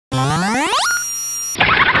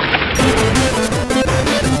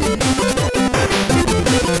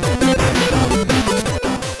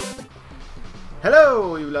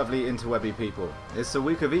lovely interwebby people. It's the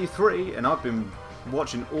week of E3 and I've been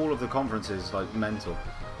watching all of the conferences like mental.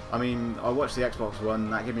 I mean, I watched the Xbox One,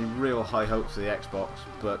 that gave me real high hopes for the Xbox,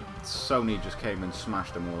 but Sony just came and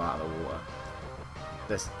smashed them all out of the water.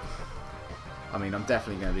 I mean, I'm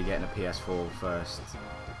definitely going to be getting a PS4 first.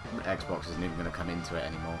 The Xbox isn't even going to come into it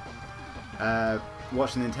anymore.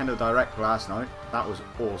 Watched the Nintendo Direct last night, that was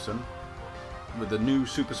awesome. With the new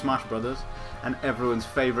Super Smash Brothers and everyone's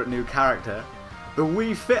favourite new character, the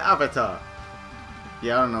Wii Fit avatar.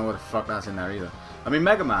 Yeah, I don't know what the fuck that's in there either. I mean,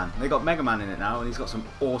 Mega Man. They got Mega Man in it now, and he's got some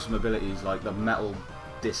awesome abilities like the metal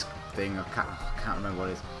disc thing. I can't remember what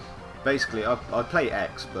it is. Basically, I play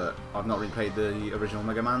X, but I've not really played the original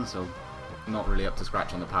Mega Man, so not really up to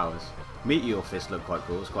scratch on the powers. Meteor Fist looked quite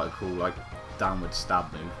cool. It's quite a cool, like, downward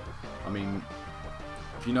stab move. I mean,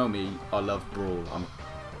 if you know me, I love Brawl. I'm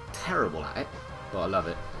terrible at it, but I love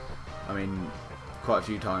it. I mean, quite a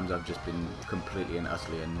few times I've just been completely and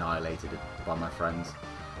utterly annihilated by my friends.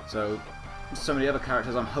 So some of the other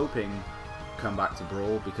characters I'm hoping come back to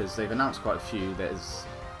Brawl, because they've announced quite a few. There's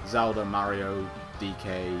Zelda, Mario,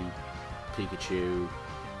 DK, Pikachu,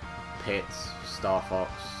 Pit, Star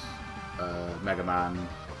Fox, Mega Man,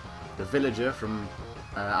 the Villager from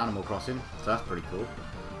Animal Crossing, so that's pretty cool.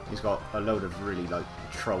 He's got a load of really like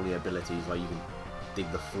trolly abilities, like you can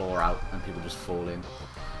dig the floor out and people just fall in.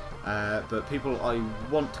 But people I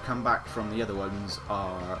want to come back from the other ones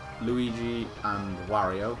are Luigi and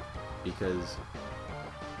Wario, because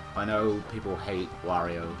I know people hate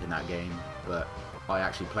Wario in that game, but I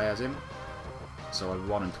actually play as him, so I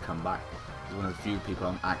want him to come back. He's one of the few people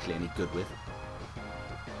I'm actually any good with.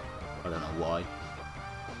 I don't know why.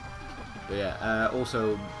 But yeah,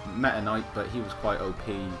 also Meta Knight, but he was quite OP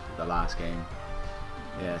the last game.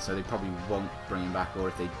 Yeah, so they probably won't bring him back, or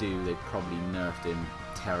if they do, they probably nerfed him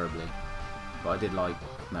terribly. But I did like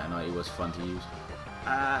Meta Knight, he was fun to use.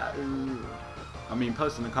 I mean,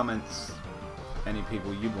 post in the comments any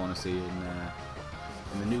people you'd want to see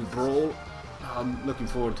in the new Brawl. I'm looking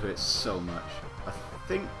forward to it so much. I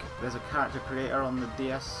think there's a character creator on the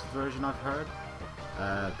DS version, I've heard,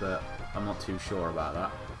 but I'm not too sure about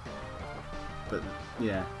that. But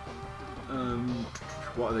yeah,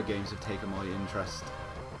 what other games have taken my interest?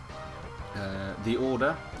 The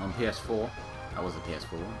Order on PS4. That was the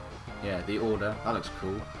PS4 one. Yeah, The Order. That looks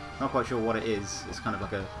cool. Not quite sure what it is. It's kind of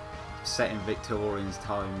like a set in Victorian's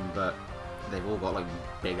time, but they've all got like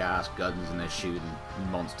big ass guns and they're shooting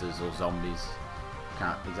monsters or zombies.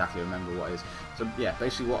 Can't exactly remember what it is. So yeah,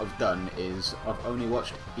 basically what I've done is I've only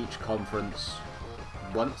watched each conference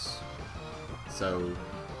once. So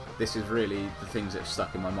this is really the things that have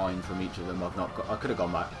stuck in my mind from each of them. I could have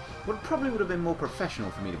gone back. Probably would have been more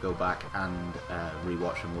professional for me to go back and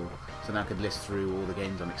rewatch them all. So now I could list through all the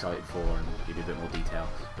games I'm excited for and give you a bit more detail.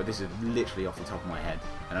 But this is literally off the top of my head.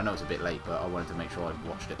 And I know it's a bit late, but I wanted to make sure I'd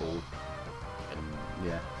watched it all. And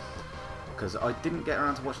yeah, because I didn't get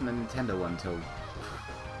around to watching the Nintendo one until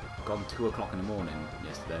gone 2 o'clock in the morning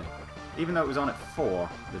yesterday. Even though it was on at 4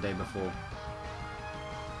 the day before.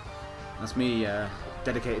 That's me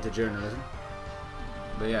dedicated to journalism.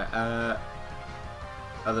 But yeah,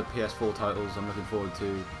 other PS4 titles I'm looking forward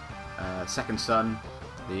to. Second Son,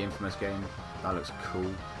 the infamous game, that looks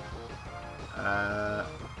cool.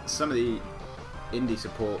 Some of the indie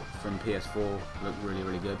support from PS4 look really,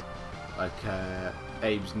 really good. Like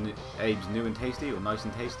Abe's New and Tasty, or Nice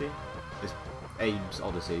and Tasty. This Abe's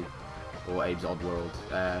Odyssey, or Abe's Oddworld,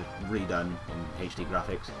 redone in HD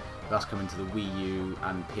graphics. That's coming to the Wii U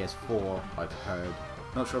and PS4, I've heard.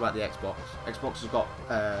 Not sure about the Xbox. Xbox has got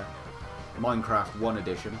Minecraft 1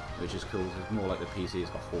 edition, which is cool. It's more like the PC. It's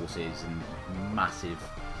got horses and massive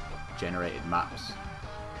generated maps,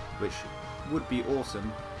 which would be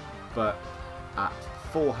awesome, but at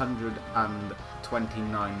 £429,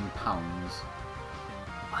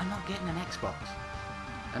 I'm not getting an Xbox.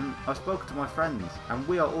 And I've spoken to my friends, and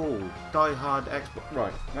we are all die-hard Xbox.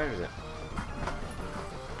 Right, where is it?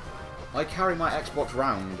 I carry my Xbox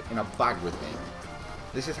round in a bag with me.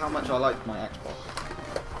 This is how much I like my Xbox.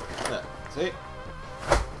 There, see?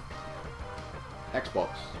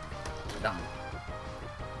 Xbox. Damn.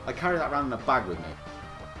 I carry that around in a bag with me.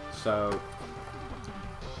 So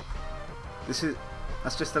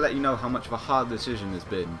that's just to let you know how much of a hard decision it's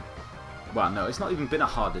been. Well, no, it's not even been a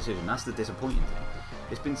hard decision. That's the disappointing thing.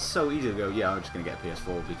 It's been so easy to go, yeah, I'm just going to get a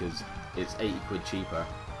PS4 because it's 80 quid cheaper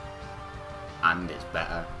and it's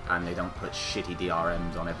better and they don't put shitty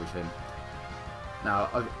DRMs on everything. Now,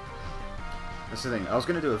 that's the thing, I was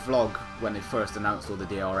going to do a vlog when they first announced all the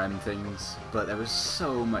DRM things, but there was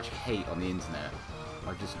so much hate on the internet.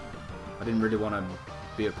 I didn't really want to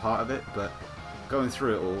be a part of it, but going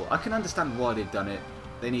through it all, I can understand why they've done it.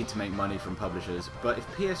 they need to make money from publishers. But if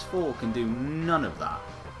PS4 can do none of that,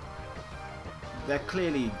 they're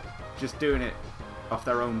clearly just doing it off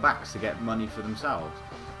their own backs to get money for themselves.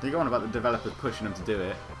 They go on about the developers pushing them to do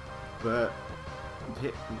it, but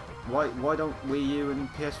why don't Wii U and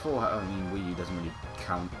PS4? I mean, Wii U doesn't really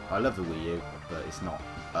count. I love the Wii U, but it's not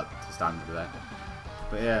up to standard there.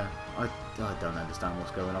 But yeah, I don't understand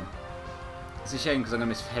what's going on. It's a shame because I'm going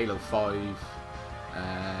to miss Halo 5.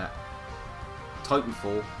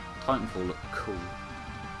 Titanfall. Titanfall looked cool.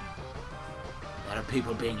 There are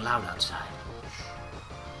people being loud outside.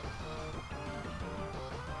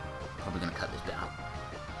 Probably going to cut this bit out.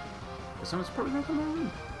 But someone's probably going to come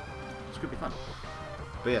around. This could be fun.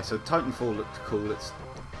 But yeah, so Titanfall looked cool. It's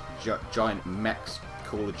giant mechs,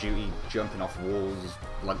 Call of Duty, jumping off walls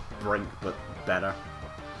like Brink, but better.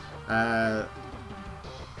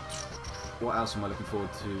 What else am I looking forward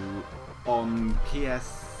to? On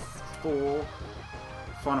PS4,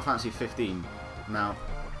 Final Fantasy 15. Now,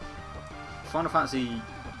 Final Fantasy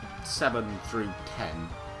 7 through 10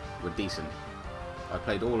 were decent. I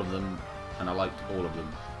played all of them, and I liked all of them.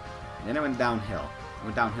 And then it went downhill. It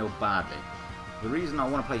went downhill badly. The reason I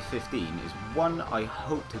want to play 15 is, one, I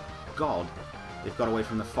hope to God they've got away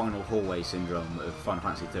from the final hallway syndrome of Final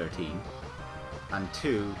Fantasy 13. And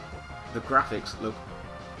two, the graphics look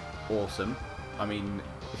awesome. I mean,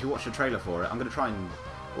 if you watch the trailer for it, I'm going to try and...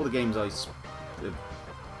 All the games I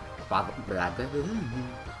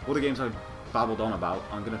babbled on about,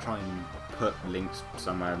 I'm going to try and put links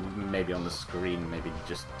somewhere, maybe on the screen, maybe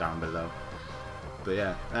just down below. But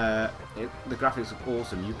yeah, the graphics are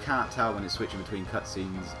awesome. You can't tell when it's switching between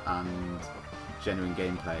cutscenes and genuine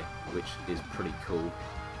gameplay, which is pretty cool.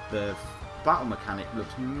 The battle mechanic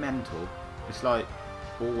looks mental. It's like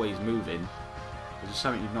always moving, which is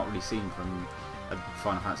something you've not really seen from a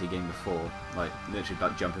Final Fantasy game before. Like literally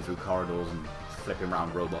like jumping through corridors and flipping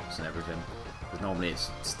around robots and everything. Because normally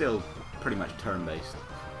it's still pretty much turn-based.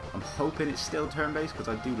 I'm hoping it's still turn-based because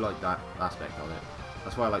I do like that aspect of it.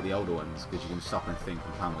 That's why I like the older ones, because you can stop and think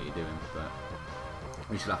and plan what you're doing, but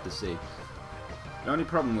we shall have to see. The only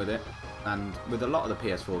problem with it, and with a lot of the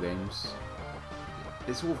PS4 games,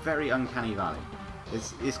 it's all very Uncanny Valley.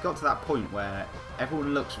 It's got to that point where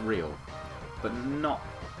everyone looks real, but not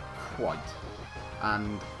quite.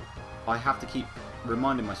 And I have to keep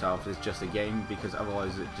reminding myself it's just a game, because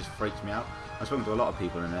otherwise it just freaks me out. I've spoken to a lot of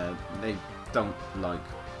people and they don't like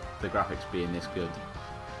the graphics being this good.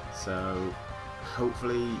 So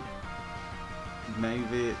hopefully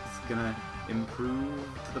maybe it's gonna improve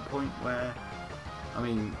to the point where, I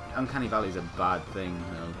mean, Uncanny Valley is a bad thing,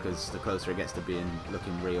 you know, because the closer it gets to being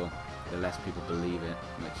looking real, the less people believe it,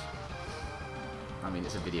 which, I mean,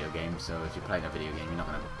 it's a video game, so if you're playing a video game, you're not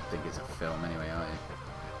gonna think it's a film anyway, are you?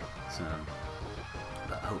 So,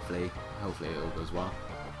 but hopefully it all goes well.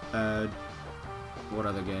 What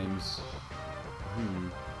other games?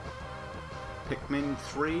 Pikmin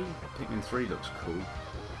 3? Pikmin 3 looks cool.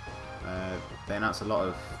 They announced a lot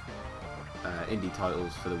of indie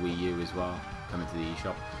titles for the Wii U as well, coming to the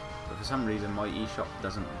eShop. But for some reason my eShop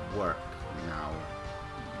doesn't work now.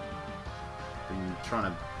 Been trying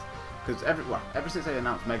to... Because ever since they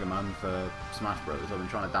announced Mega Man for Smash Bros, I've been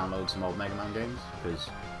trying to download some old Mega Man games, because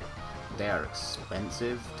they are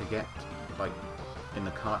expensive to get, like, in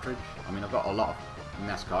the cartridge. I mean, I've got a lot of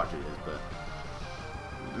NES cartridges, but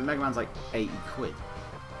Mega Man's like 80 quid.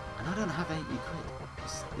 And I don't have 80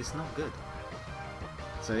 quid. It's not good.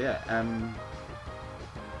 So yeah,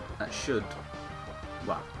 that should...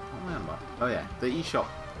 Well, what am I on about? Oh yeah, the eShop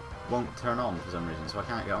won't turn on for some reason, so I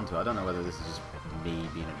can't get onto it. I don't know whether this is just me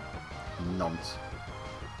being a nonce,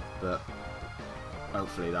 but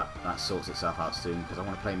hopefully that sorts itself out soon, because I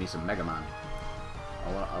want to play me some Mega Man.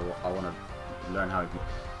 I want to learn how...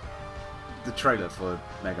 The trailer for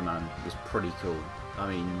Mega Man was pretty cool. I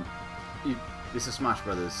mean, it's a Smash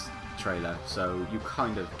Brothers trailer, so you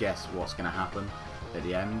kind of guess what's going to happen at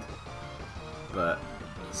the end, but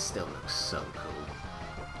it still looks so cool.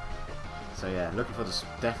 So yeah,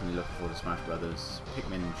 definitely looking forward to Smash Brothers.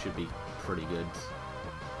 Pikmin should be pretty good.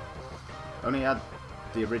 Only had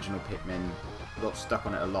the original Pikmin, got stuck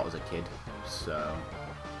on it a lot as a kid, so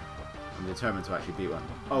I'm determined to actually beat one.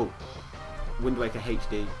 Oh, Wind Waker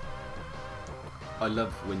HD. I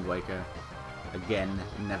love Wind Waker. Again,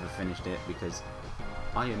 never finished it because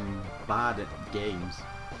I am bad at games,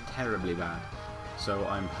 terribly bad. So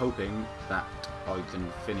I'm hoping that I can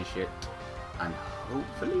finish it and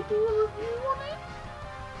hopefully do a review on it.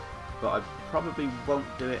 But I probably won't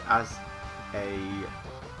do it as a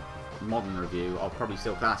modern review. I'll probably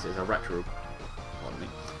still class it as a retro. Pardon me.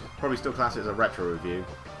 Probably still class it as a retro review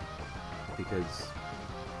because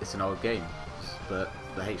it's an old game. But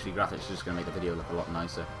the HD graphics are just going to make the video look a lot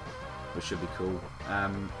nicer, which should be cool.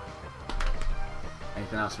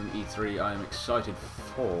 Anything else from E3 I'm excited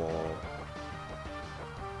for?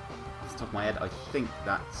 Off the top of my head, I think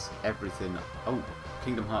that's everything. Oh,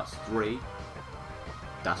 Kingdom Hearts 3.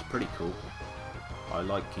 That's pretty cool. I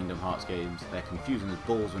like Kingdom Hearts games. They're confusing as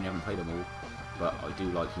balls when you haven't played them all, but I do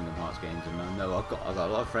like Kingdom Hearts games, and I know I've got a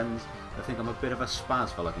lot of friends that think I'm a bit of a spaz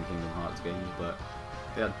for liking Kingdom Hearts games, but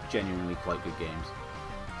they are genuinely quite good games.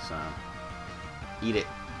 So, eat it.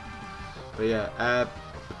 But yeah,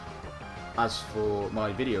 as for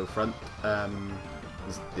my video front,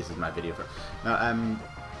 this is my video front. Now,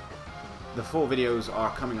 the 4 videos are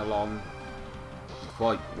coming along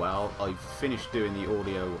quite well. I've finished doing the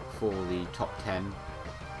audio for the top 10,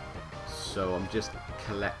 so I'm just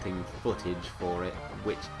collecting footage for it,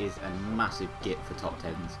 which is a massive get for top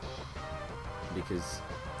 10s, because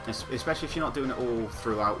especially if you're not doing it all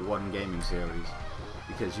throughout one gaming series,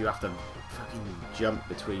 because you have to fucking jump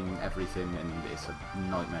between everything and it's a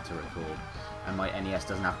nightmare to record, and my NES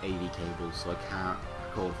doesn't have AV cables, so I can't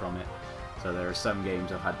record from it. So there are some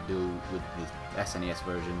games I've had to do with the SNES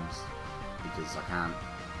versions because I can't.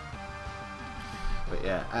 But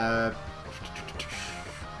yeah,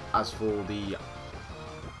 as for the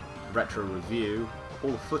retro review,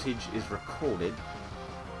 all footage is recorded.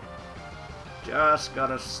 Just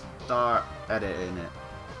gotta start editing it,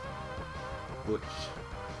 which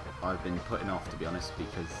I've been putting off, to be honest,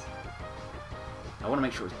 because I want to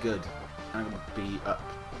make sure it's good. I'm going to be up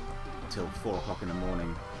till 4 o'clock in the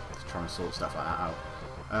morning trying to sort stuff like that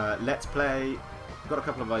out. Let's Play, got a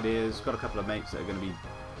couple of ideas, got a couple of mates that are going to be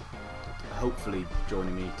hopefully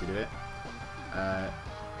joining me to do it.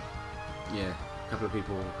 Yeah, a couple of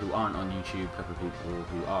people who aren't on YouTube, a couple of people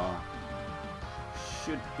who are,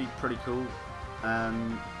 should be pretty cool.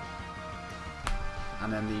 And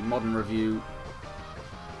then the modern review,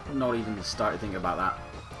 not even started thinking about that.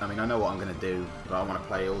 I mean, I know what I'm going to do, but I want to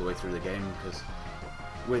play all the way through the game, because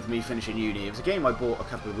with me finishing uni, it was a game I bought a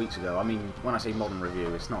couple of weeks ago. I mean, when I say modern review,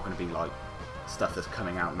 it's not going to be like stuff that's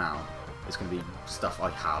coming out now. It's going to be stuff I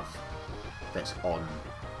have that's on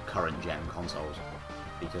current gen consoles,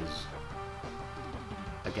 because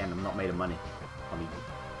again, I'm not made of money. I mean,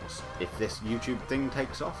 if this YouTube thing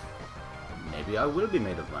takes off, maybe I will be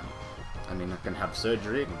made of money. I mean, I can have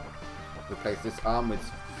surgery and replace this arm with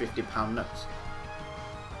 £50 notes.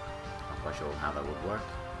 Not quite sure how that would work.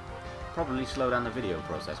 Probably slow down the video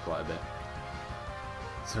process quite a bit.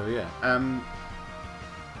 So yeah, what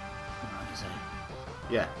did I say?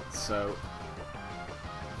 Yeah, so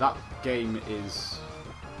that game is,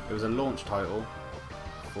 it was a launch title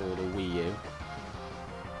for the Wii U,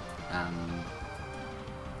 and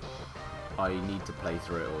I need to play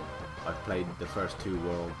through it all. I've played the first 2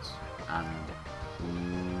 worlds and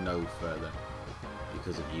no further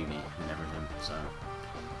because of uni and everything, so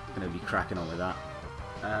I'm going to be cracking on with that.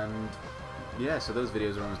 And yeah, so those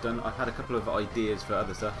videos are almost done. I've had a couple of ideas for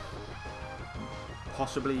other stuff.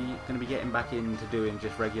 Possibly going to be getting back into doing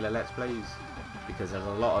just regular Let's Plays, because there's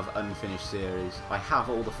a lot of unfinished series. I have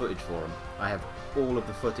all the footage for them. I have all of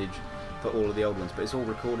the footage for all of the old ones, but it's all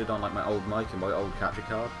recorded on like my old mic and my old capture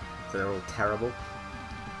card, so they're all terrible.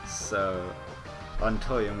 So I'm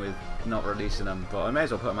toying with not releasing them, but I may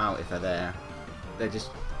as well put them out if they're there. They're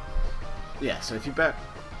just, yeah, so if you bear,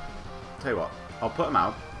 tell you what, I'll put them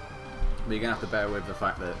out, but you're going to have to bear with the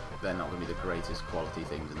fact that they're not going to be the greatest quality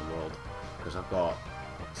things in the world, because I've got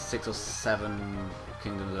 6 or 7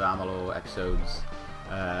 Kingdoms of Amalur episodes,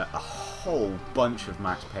 a whole bunch of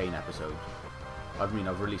Max Payne episodes. I mean,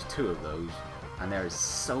 I've released 2 of those, and there is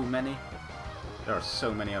so many. There are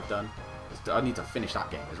so many I've done. I need to finish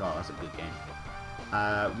that game as well. That's a good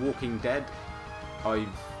game. Walking Dead,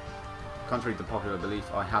 contrary to popular belief,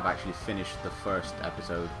 I have actually finished the first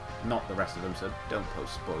episode, not the rest of them, so don't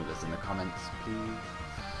post spoilers in the comments, please.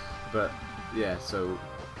 But yeah, so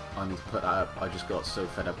I need to put that up. I just got so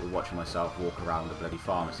fed up with watching myself walk around a bloody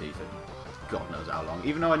pharmacy for God knows how long,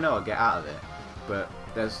 even though I know I'll get out of it. But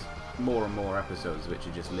there's more and more episodes which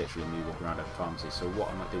are just literally me walking around a pharmacy, so what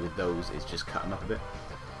I might do with those is just cut them up a bit.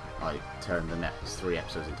 I turn the next 3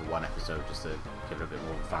 episodes into 1 episode just to give it a bit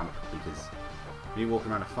more vamp, because me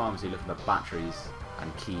walking around a pharmacy looking for batteries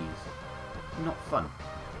and keys, not fun.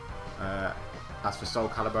 As for Soul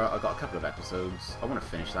Calibur, I've got a couple of episodes. I want to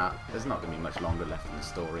finish that. There's not going to be much longer left in the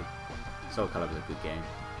story. Soul Calibur is a good game.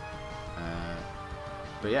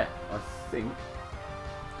 But yeah, I think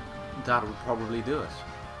that'll probably do us.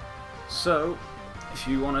 So, if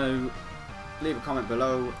you want to leave a comment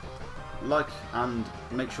below, like and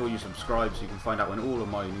make sure you subscribe so you can find out when all of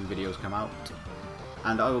my new videos come out.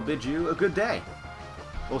 And I will bid you a good day.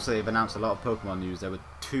 Also, they've announced a lot of Pokemon news. There were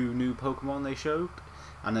 2 new Pokemon they showed,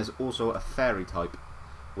 and there's also a Fairy type,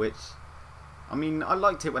 which, I mean, I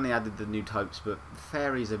liked it when they added the new types, but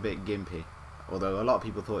Fairy's a bit gimpy. Although a lot of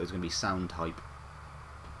people thought it was going to be Sound type.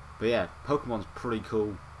 But yeah, Pokemon's pretty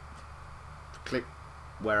cool. Click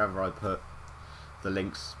wherever I put the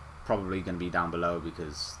links, probably going to be down below,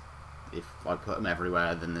 because if I put them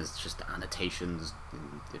everywhere, then there's just annotations.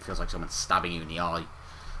 It feels like someone's stabbing you in the eye.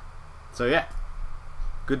 So yeah,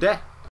 good day.